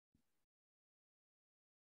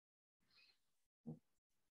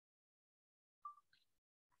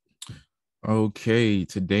Okay,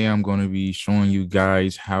 today I'm going to be showing you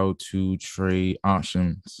guys how to trade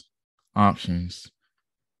options. Options.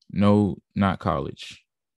 No, not college,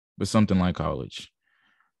 but something like college.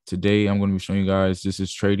 Today I'm going to be showing you guys, this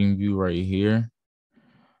is trading view right here.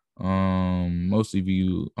 Most of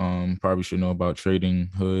you probably should know about trading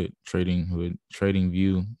view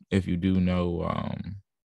if you do know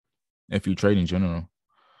if you trade in general.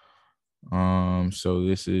 So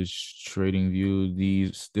this is trading view.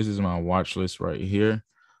 This is my watch list right here.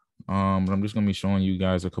 But I'm just gonna be showing you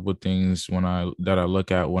guys a couple of things that I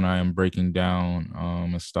look at when I am breaking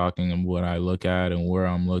down a stocking, and what I look at and where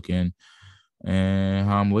I'm looking and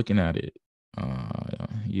how I'm looking at it.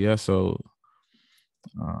 Yeah, so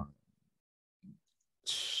uh,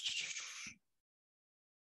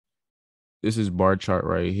 this is bar chart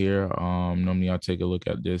right here. Normally I'll take a look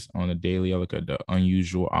at this on a daily. I look at the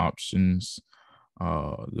unusual options,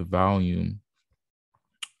 the volume.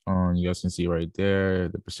 You guys can see right there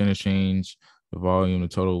the percentage change, the volume, the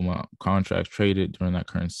total amount of contracts traded during that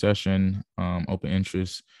current session, open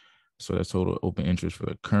interest. So that's total open interest for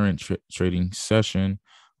the current trading session.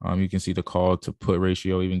 You can see the call to put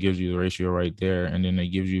ratio even gives you the ratio right there, and then it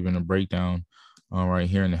gives you even a breakdown right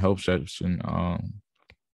here in the help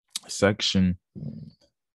section.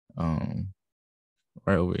 Um,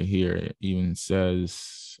 right over here, it even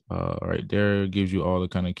says right there, it gives you all the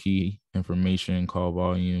kind of key information, call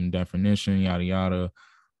volume, definition, yada yada.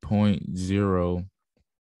 0.0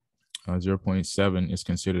 0.7 is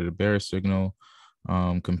considered a bearish signal,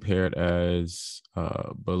 compared as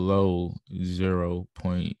below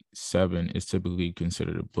 0.7 is typically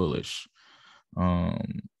considered a bullish.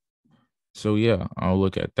 So yeah, I'll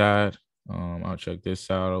look at that. I'll check this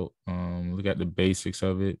out. Look at the basics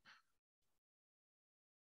of it.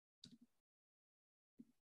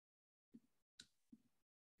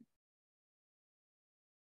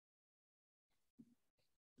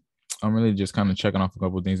 I'm really just kind of checking off a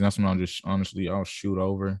couple of things. And that's when I'll shoot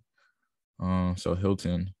over. So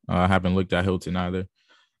Hilton, I haven't looked at Hilton either.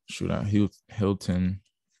 Shoot out Hilton.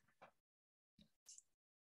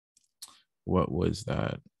 What was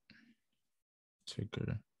that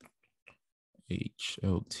ticker?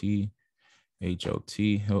 HLT,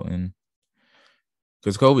 HLT, Hilton.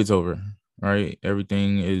 Because COVID's over, right?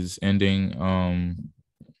 Everything is ending.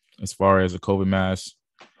 As far as the COVID mask.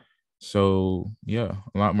 So yeah,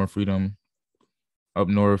 a lot more freedom up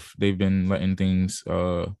north. They've been letting things.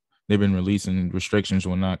 They've been releasing restrictions,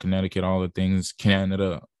 whatnot. Connecticut, all the things.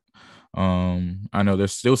 Canada. I know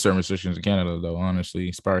there's still certain restrictions in Canada, though. Honestly,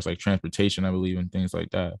 as far as like transportation, I believe, and things like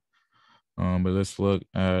that. But let's look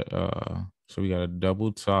at. So we got a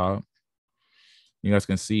double top. You guys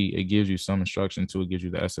can see it gives you some instruction too. It gives you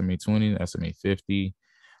the SMA 20, the SMA 50.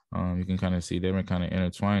 You can kind of see they've been kind of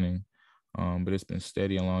intertwining, but it's been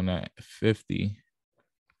steady along that 50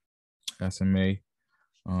 SMA.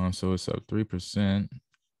 So it's up 3%.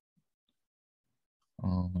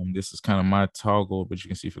 This is kind of my toggle, but you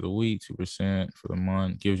can see for the week, 2% for the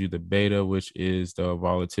month gives you the beta, which is the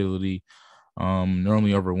volatility.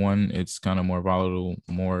 Normally over one, it's kind of more volatile,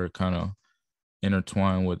 more kind of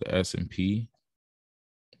intertwined with the S&P.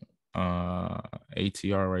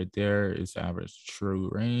 ATR right there is average true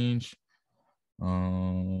range.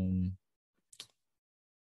 So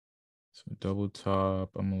double top,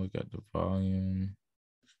 I'm gonna look at the volume.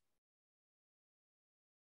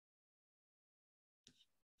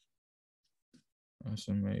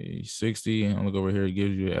 SMA 60, and I'll look over here, it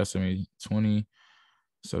gives you SMA 20,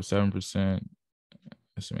 so 7%,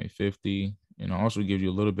 SMA 50, and also gives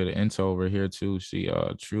you a little bit of intel over here too. See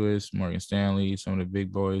Truist, Morgan Stanley, some of the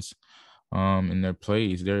big boys, in their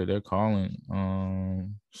plays. They're calling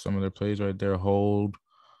some of their plays right there. Hold.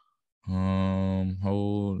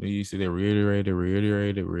 You see they reiterated.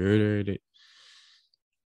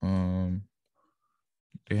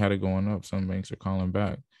 They had it going up. Some banks are calling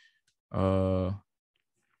back.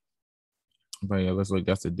 But yeah, let's look.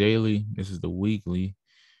 That's the daily. This is the weekly.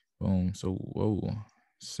 Boom. So whoa,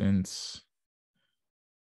 since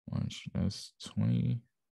March, that's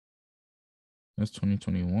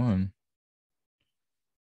 2021.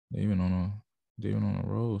 They even on a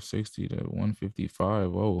roll, 60 to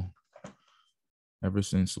 155. Whoa. Ever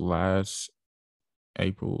since last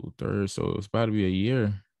April 3rd. So it's about to be a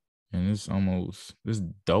year. And this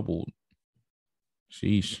doubled.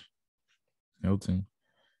 Sheesh. Hilton.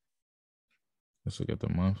 Let's look at the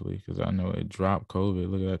monthly because I know it dropped COVID.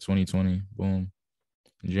 Look at that, 2020. Boom.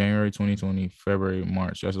 January 2020, February,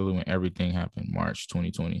 March. That's literally when everything happened. March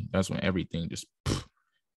 2020. That's when everything just.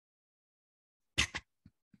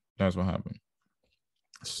 That's what happened.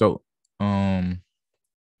 So, I'm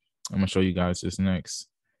gonna show you guys this next.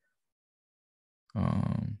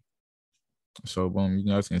 So boom,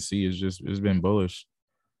 you guys can see it's been bullish.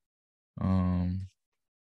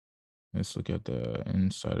 Let's look at the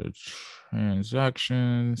insider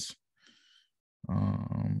transactions.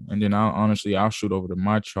 And then I'll shoot over to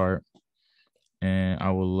my chart and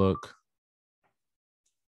I will look.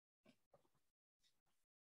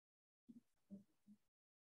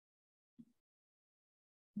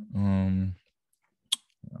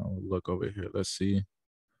 I'll look over here. Let's see.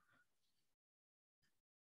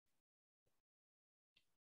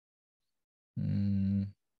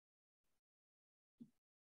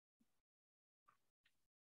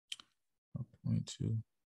 Point two.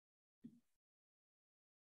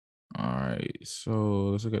 All right, so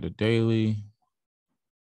let's look at the daily.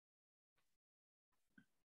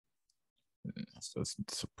 So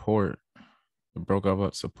support. It broke up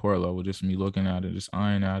at support level. Just me looking at it, just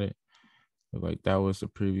eyeing at it. Looked like that was the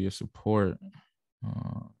previous support.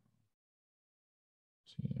 Oh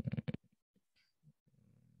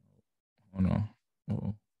no.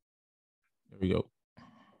 Oh, there we go.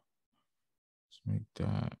 Let's make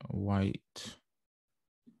that white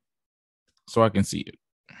so I can see it.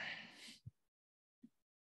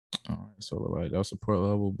 All right, so like that support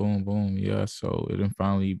level, boom, boom, yeah. So it then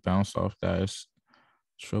finally bounced off that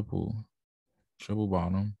triple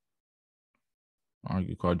bottom,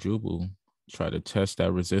 argue quadruple. Try to test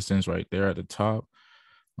that resistance right there at the top.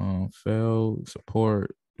 Failed,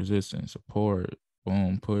 support, resistance, support,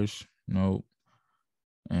 boom, push, nope.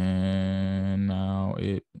 And now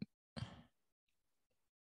it's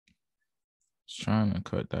trying to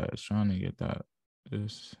cut that. It's trying to get that.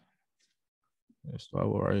 This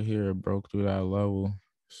level right here broke through that level.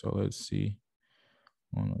 So let's see.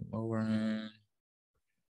 On the lower end,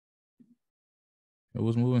 it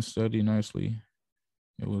was moving steady nicely.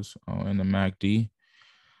 It was in the MACD.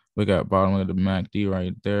 Look at bottom of the MACD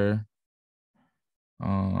right there.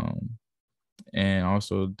 And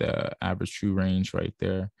also the average true range right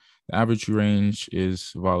there. The average true range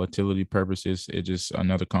is volatility purposes. It just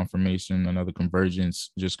another confirmation, another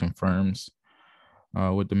convergence, just confirms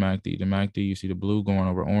with the MACD. The MACD, you see the blue going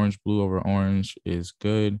over orange. Blue over orange is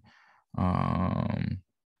good.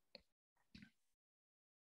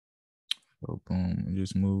 So boom, it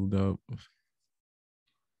just moved up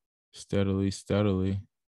steadily.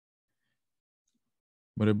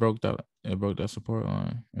 But it broke that support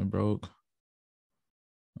line. It broke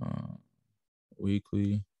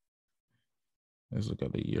weekly. Let's look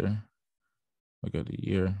at the year. Look at the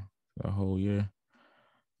year, the whole year.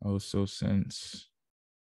 Oh, so since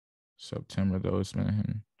September though, it's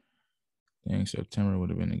been dang, September would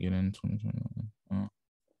have been again in 2021.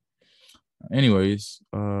 Anyways,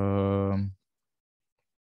 I'm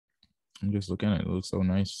just looking at it. It looks so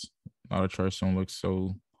nice. A lot of charts don't look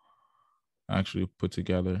so actually put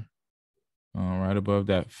together. Right above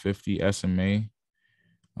that 50 SMA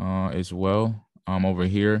as well. Over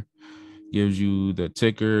here gives you the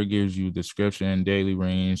ticker, gives you description, daily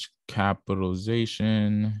range,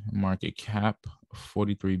 capitalization, market cap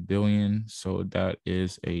 43 billion. So that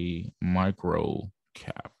is a micro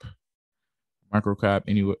cap. Micro cap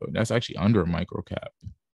anyway. That's actually under a micro cap.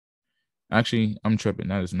 Actually, I'm tripping.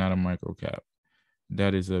 That is not a micro cap.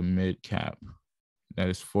 That is a mid cap. That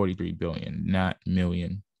is 43 billion, not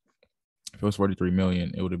million. If it was 43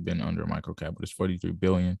 million, it would have been under a micro cap, but it's 43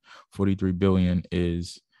 billion. 43 billion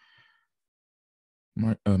is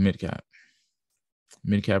mid cap.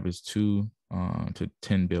 Mid cap is 2 to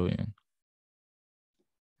 10 billion.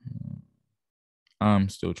 I'm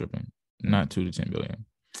still tripping. Not 2 to 10 billion.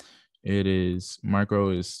 It is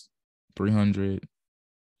micro is 300.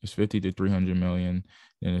 It's 50 to 300 million.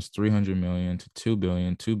 Then it's 300 million to 2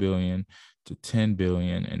 billion, 2 billion to 10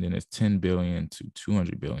 billion, and then it's 10 billion to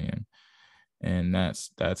 200 billion. And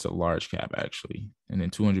that's a large cap actually. And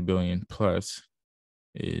then 200 billion plus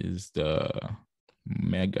is the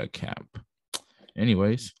mega cap.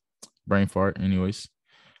 Anyways, brain fart. Anyways,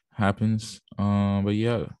 happens. But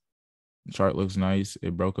yeah, the chart looks nice.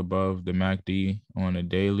 It broke above the MACD on a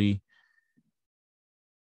daily.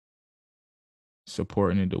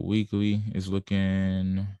 Supporting it the weekly is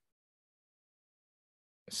looking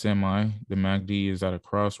semi. The MACD is at a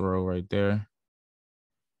crossroad right there.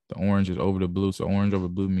 The orange is over the blue. So orange over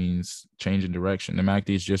blue means change in direction. The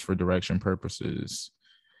MACD is just for direction purposes.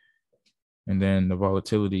 And then the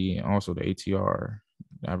volatility, also the ATR,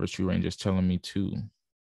 the average true range is telling me too.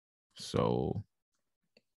 So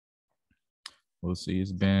we'll see.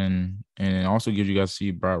 It's been, and it also gives you guys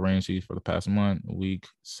see broad range for the past month, week,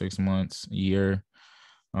 6 months, year.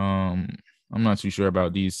 I'm not too sure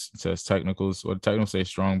about these. It says technicals. What technicals say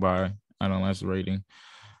strong buy, analyst rating.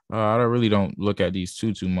 I really don't look at these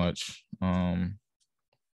too much.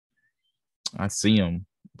 I see them,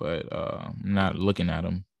 but I'm not looking at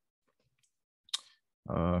them.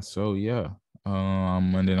 So yeah.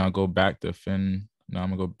 And then I'll go back to Fin. Now I'm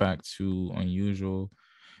gonna go back to unusual,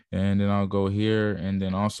 and then I'll go here, and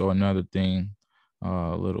then also another thing,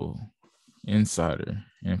 a little insider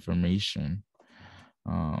information.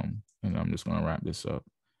 And I'm just gonna wrap this up.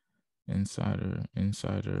 Insider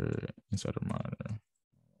monitor.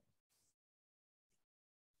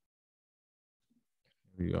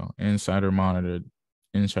 Here we go. Insider monitor,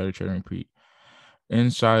 insider trading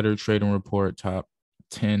report, top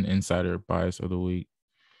 10 insider buys of the week.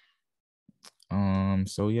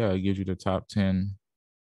 So yeah, it gives you the top 10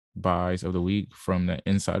 buys of the week from the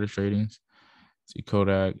insider tradings. See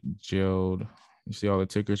Kodak, Jild, you see all the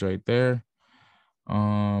tickers right there.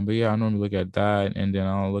 But yeah, I normally look at that, and then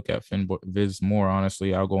I'll look at Viz more.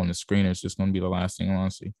 Honestly, I'll go on the screeners. It's gonna be the last thing,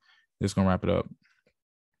 honestly. This is gonna wrap it up.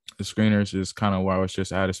 The screeners is kind of where I was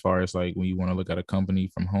just at, as far as like when you want to look at a company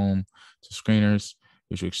from home to screeners.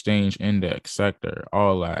 There's your exchange, index, sector,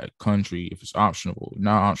 all that, country, if it's optionable,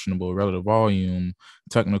 not optionable, relative volume,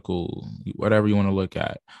 technical, whatever you want to look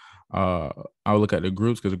at. I'll look at the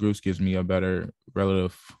groups, because the groups gives me a better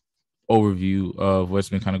relative overview of what's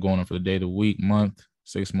been kind of going on for the day, the week, month,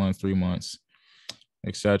 6 months, 3 months,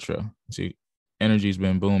 etc. See, energy's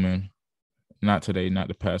been booming. Not today, not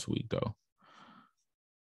the past week though.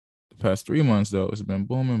 The past 3 months though, it's been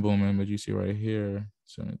booming. But you see right here,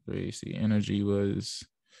 73. See, energy was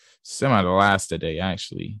semi the last today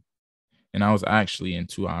actually, and I was actually in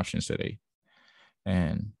 2 options today,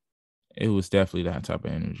 and it was definitely that type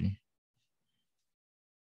of energy.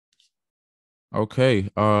 Okay,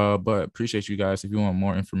 but appreciate you guys. If you want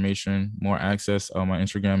more information, more access, my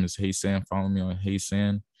Instagram is heysand. Follow me on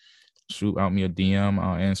heysand. Shoot out me a DM.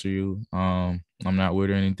 I'll answer you. I'm not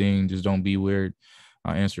weird or anything. Just don't be weird.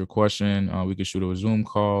 I'll answer your question. We could shoot a Zoom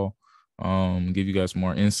call. Give you guys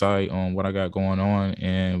more insight on what I got going on,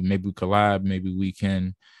 and maybe we collab. Maybe we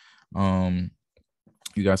can.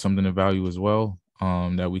 You got something to value as well.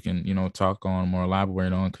 That we can, talk on, more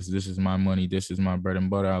elaborate on, because this is my money. This is my bread and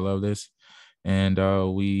butter. I love this. And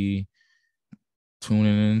we tune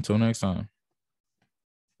in until next time.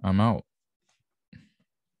 I'm out.